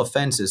penal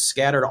offenses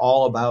scattered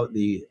all about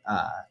the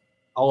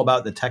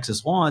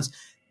Texas laws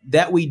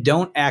that we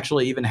don't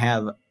actually even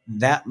have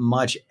that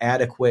much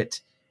adequate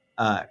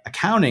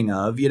accounting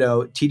of.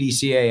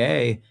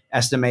 TDCAA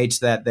estimates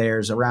that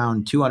there's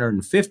around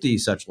 250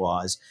 such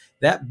laws.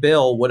 That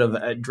bill would have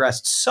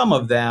addressed some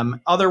of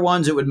them. Other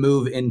ones, it would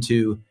move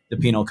into the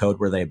penal code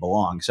where they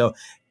belong. So,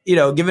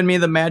 giving me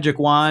the magic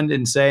wand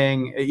and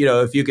saying,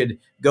 if you could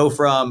go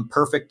from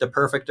perfect to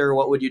perfecter,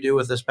 what would you do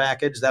with this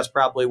package? That's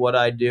probably what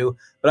I'd do.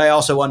 But I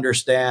also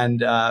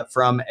understand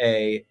from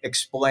a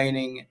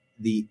explaining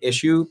the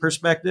issue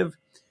perspective,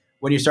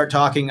 when you start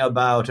talking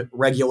about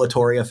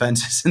regulatory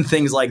offenses and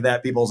things like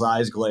that, people's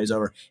eyes glaze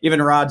over.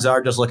 Even Rod's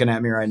are just looking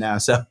at me right now.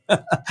 So,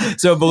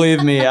 so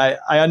believe me,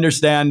 I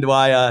understand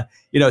why,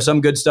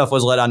 some good stuff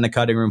was let on the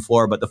cutting room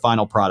floor, but the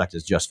final product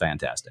is just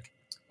fantastic.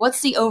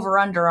 What's the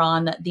over-under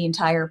on the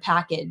entire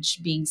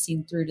package being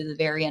seen through to the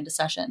very end of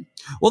session?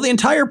 Well, the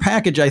entire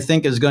package, I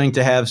think, is going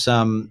to have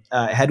some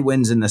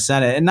headwinds in the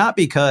Senate, and not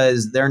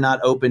because they're not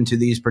open to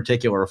these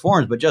particular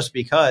reforms, but just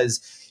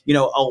because,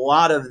 a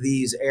lot of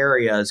these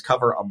areas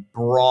cover a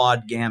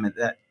broad gamut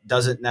that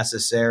doesn't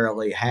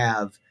necessarily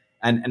have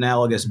an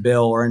analogous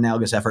bill or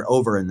analogous effort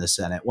over in the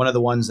Senate. One of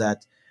the ones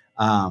that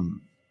I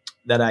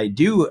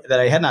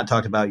had not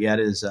talked about yet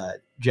is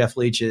Jeff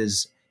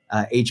Leach's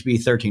HB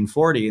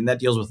 1340, and that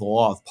deals with the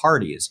law of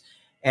parties.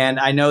 And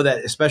I know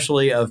that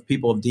especially of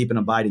people of deep and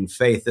abiding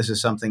faith, this is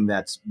something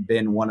that's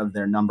been one of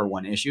their number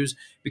one issues,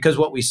 because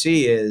what we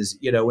see is,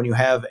 when you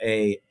have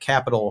a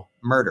capital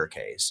murder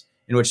case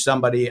in which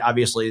somebody,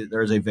 obviously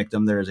there is a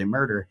victim, there is a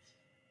murder,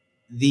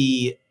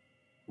 the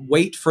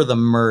weight for the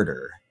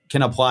murder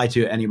can apply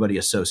to anybody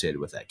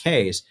associated with that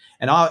case.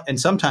 And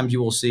sometimes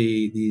you will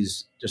see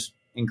these just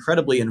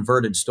incredibly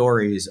inverted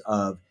stories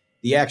of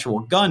the actual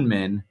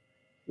gunman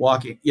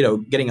walking,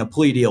 getting a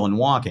plea deal and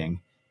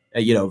walking,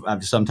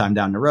 sometime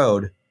down the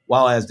road,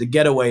 while as the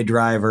getaway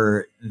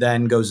driver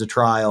then goes to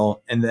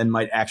trial and then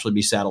might actually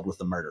be saddled with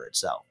the murder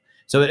itself.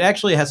 So it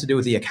actually has to do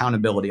with the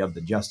accountability of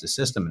the justice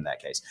system in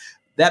that case.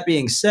 That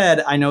being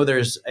said, I know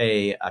there's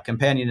a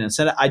companion in the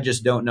Senate. I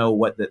just don't know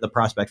what the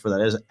prospect for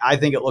that is. I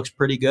think it looks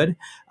pretty good.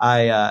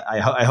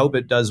 I hope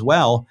it does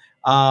well.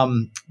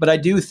 But I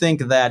do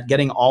think that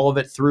getting all of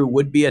it through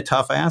would be a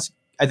tough ask.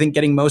 I think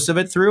getting most of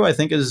it through, I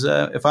think is,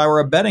 if I were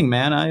a betting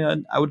man,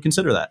 I would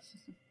consider that.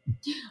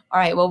 All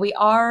right. Well, we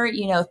are,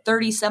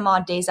 30 some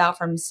odd days out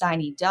from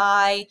Sine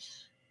Die.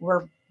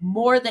 We're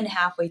more than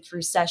halfway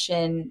through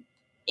session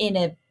in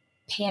a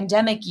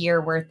pandemic year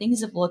where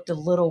things have looked a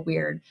little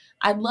weird.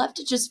 I'd love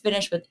to just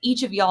finish with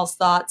each of y'all's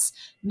thoughts,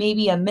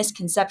 maybe a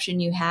misconception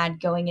you had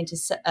going into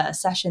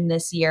session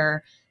this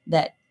year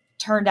that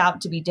turned out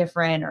to be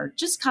different, or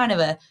just kind of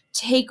a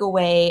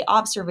takeaway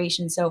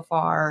observation so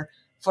far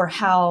for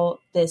how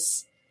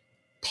this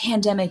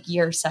pandemic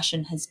year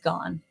session has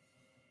gone.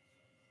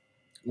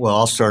 Well,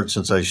 I'll start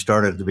since I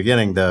started at the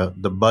beginning. The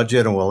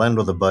budget, and we'll end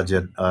with the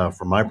budget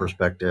from my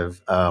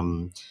perspective.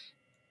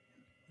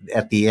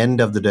 At the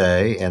end of the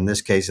day, in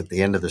this case, at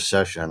the end of the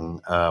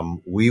session,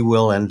 we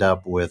will end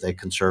up with a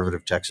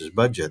conservative Texas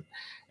budget.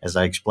 As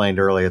I explained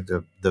earlier at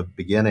the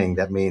beginning,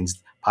 that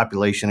means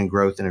population and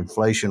growth and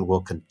inflation will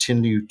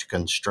continue to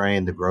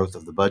constrain the growth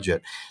of the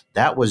budget.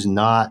 That was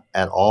not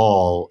at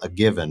all a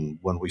given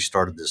when we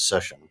started this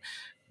session.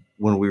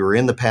 When we were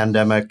in the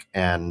pandemic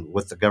and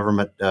with the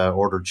government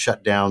ordered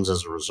shutdowns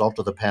as a result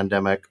of the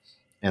pandemic,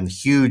 and the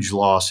huge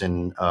loss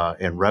in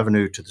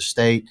revenue to the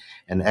state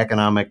and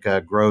economic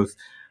growth,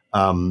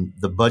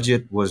 the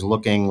budget was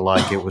looking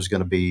like it was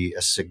going to be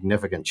a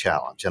significant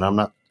challenge. And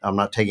I'm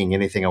not taking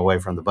anything away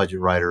from the budget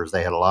writers.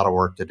 They had a lot of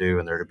work to do,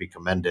 and they're to be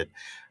commended.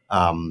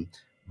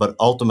 But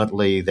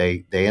ultimately,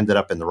 they ended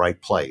up in the right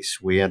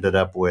place. We ended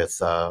up with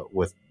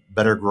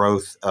better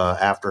growth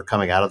after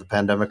coming out of the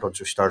pandemic, once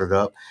we started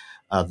up.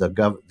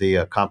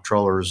 The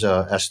comptroller's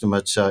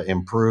estimates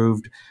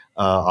improved.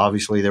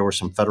 Obviously, there were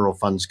some federal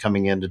funds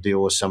coming in to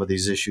deal with some of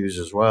these issues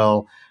as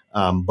well.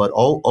 But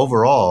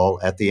overall,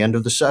 at the end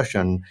of the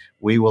session,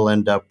 we will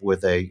end up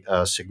with a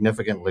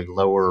significantly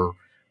lower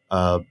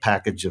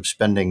package of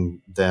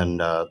spending than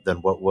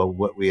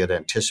what we had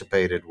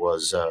anticipated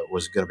was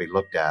going to be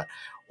looked at,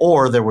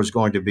 or there was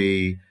going to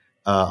be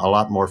a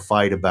lot more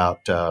fight about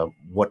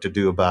what to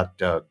do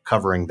about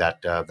covering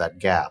that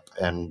gap.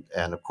 And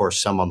of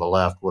course, some on the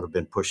left would have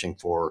been pushing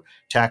for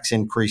tax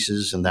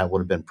increases, and that would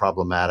have been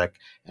problematic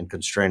and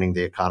constraining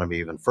the economy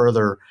even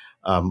further.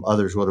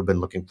 Others would have been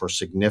looking for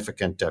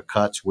significant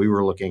cuts. We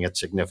were looking at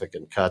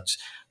significant cuts.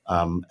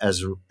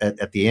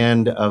 At the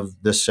end of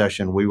this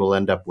session, we will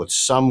end up with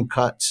some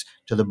cuts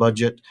to the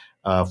budget,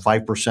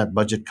 5%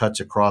 budget cuts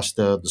across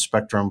the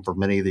spectrum for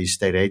many of these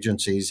state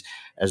agencies,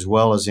 as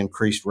well as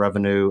increased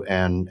revenue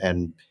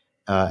and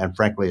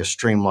frankly, a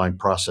streamlined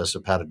process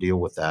of how to deal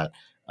with that.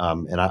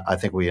 And I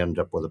think we ended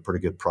up with a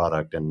pretty good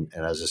product. And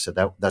as I said,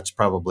 that's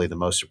probably the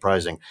most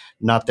surprising.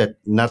 Not that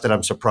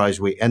I'm surprised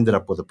we ended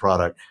up with a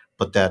product,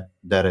 but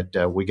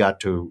that we got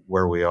to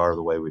where we are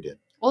the way we did.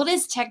 Well, it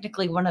is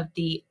technically one of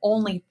the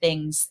only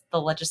things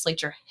the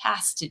legislature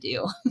has to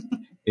do.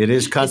 It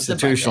is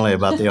constitutionally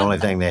about the only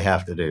thing they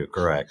have to do,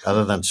 correct?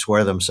 Other than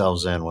swear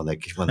themselves in when they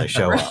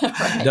show up.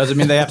 Right. Doesn't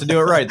mean they have to do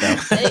it right, though.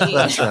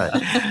 That's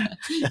right.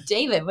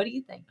 David, what do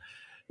you think?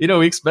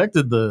 We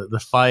expected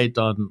the fight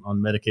on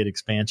Medicaid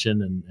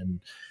expansion and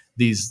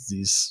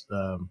these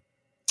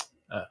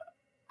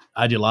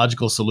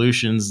ideological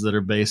solutions that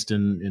are based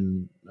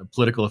in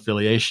political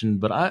affiliation,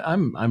 but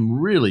I'm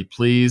really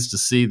pleased to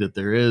see that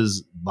there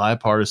is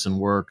bipartisan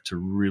work to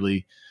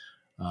really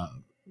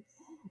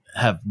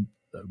have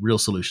real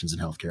solutions in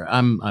healthcare.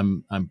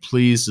 I'm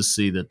pleased to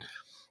see that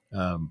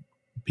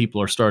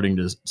people are starting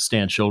to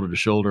stand shoulder to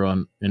shoulder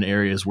in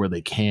areas where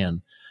they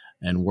can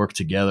and work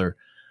together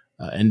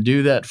and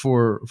do that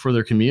for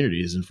their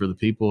communities and for the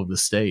people of the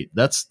state.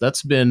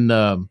 That's been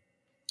not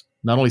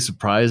only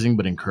surprising,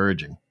 but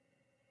encouraging.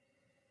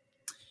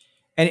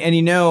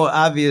 And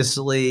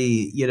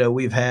obviously,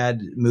 we've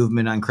had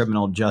movement on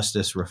criminal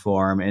justice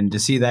reform, and to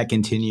see that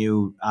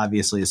continue,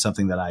 obviously, is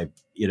something that I'm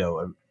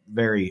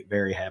very,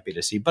 very happy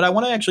to see. But I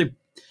would actually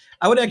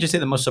say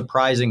the most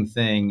surprising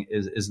thing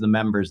is the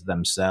members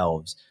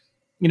themselves.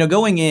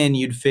 Going in,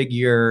 you'd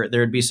figure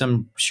there'd be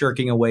some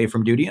shirking away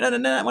from duty. No.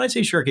 When I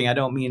say shirking, I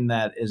don't mean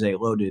that as a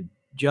loaded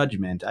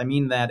judgment. I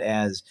mean that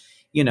as,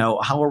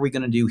 how are we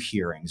going to do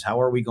hearings? How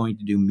are we going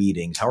to do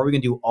meetings? How are we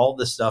going to do all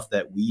the stuff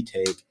that we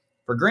take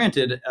for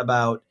granted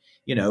about,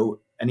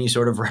 any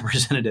sort of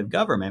representative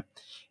government?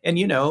 And,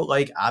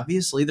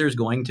 obviously there's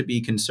going to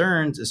be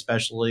concerns,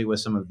 especially with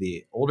some of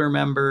the older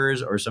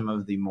members or some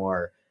of the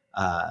more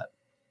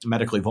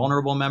medically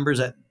vulnerable members,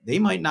 that they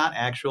might not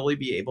actually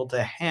be able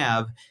to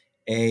have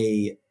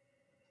a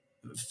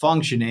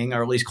functioning,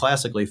 or at least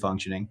classically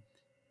functioning,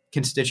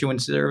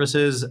 constituent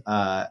services,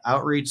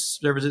 outreach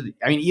services.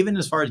 I mean, even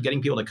as far as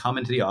getting people to come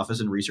into the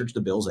office and research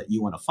the bills that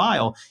you want to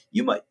file,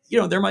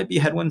 there might be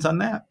headwinds on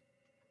that.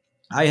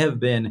 I have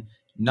been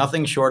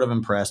nothing short of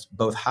impressed,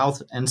 both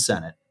House and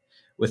Senate,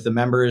 with the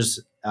members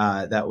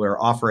that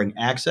were offering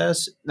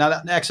access. Now,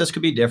 that access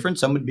could be different.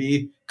 Some would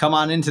be come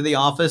on into the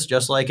office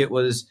just like it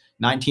was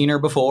 19 or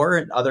before.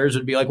 And others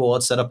would be like, well,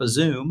 let's set up a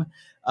Zoom.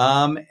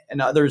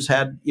 And others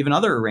had even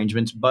other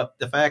arrangements. But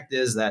the fact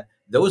is that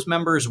those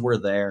members were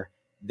there.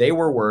 They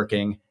were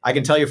working. I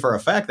can tell you for a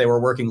fact they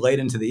were working late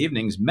into the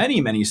evenings,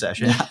 many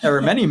sessions,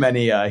 or many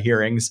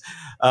hearings.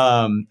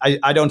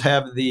 I don't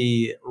have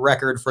the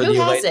record for Who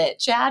the has it?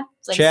 Chad?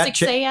 It's like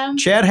 6 a.m.?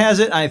 Chad has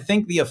it. I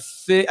think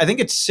I think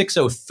it's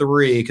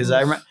 6:03 because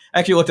I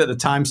actually looked at the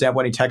timestamp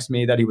when he texted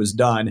me that he was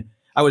done.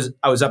 I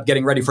was up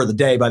getting ready for the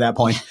day by that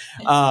point.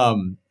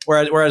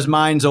 Whereas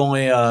mine's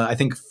only I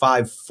think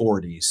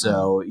 5:40.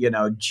 So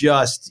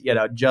just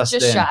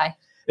shy.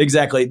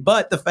 Exactly.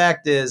 But the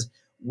fact is,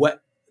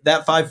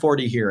 that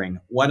 5:40 hearing,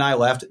 when I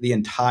left, the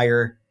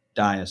entire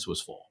dais was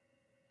full.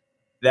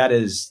 That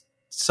is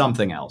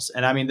something else.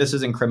 And I mean, this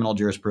is in criminal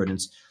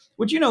jurisprudence,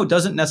 which,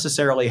 doesn't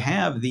necessarily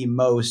have the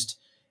most,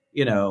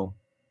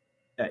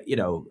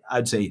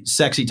 I'd say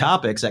sexy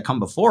topics that come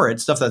before it,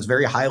 stuff that's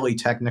very highly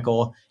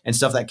technical and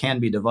stuff that can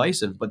be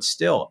divisive. But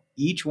still,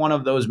 each one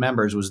of those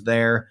members was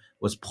there,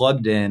 was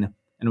plugged in,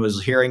 and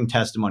was hearing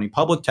testimony,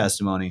 public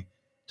testimony,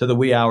 to the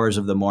wee hours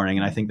of the morning.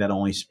 And I think that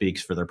only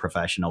speaks for their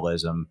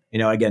professionalism.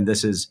 Again,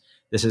 this is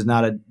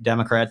not a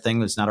Democrat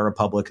thing. It's not a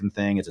Republican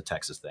thing. It's a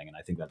Texas thing. And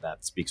I think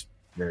that speaks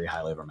very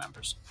highly of our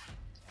members.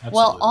 Absolutely.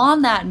 Well,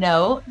 on that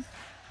note,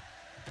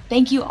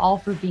 thank you all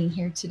for being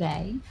here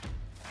today.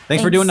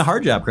 Thanks for doing the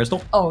hard job,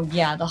 Crystal. Oh,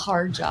 yeah, the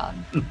hard job.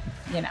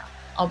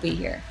 I'll be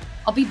here.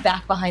 I'll be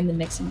back behind the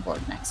mixing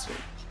board next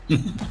week.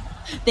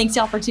 Thanks,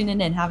 y'all, for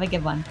tuning in. Have a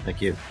good one.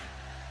 Thank you.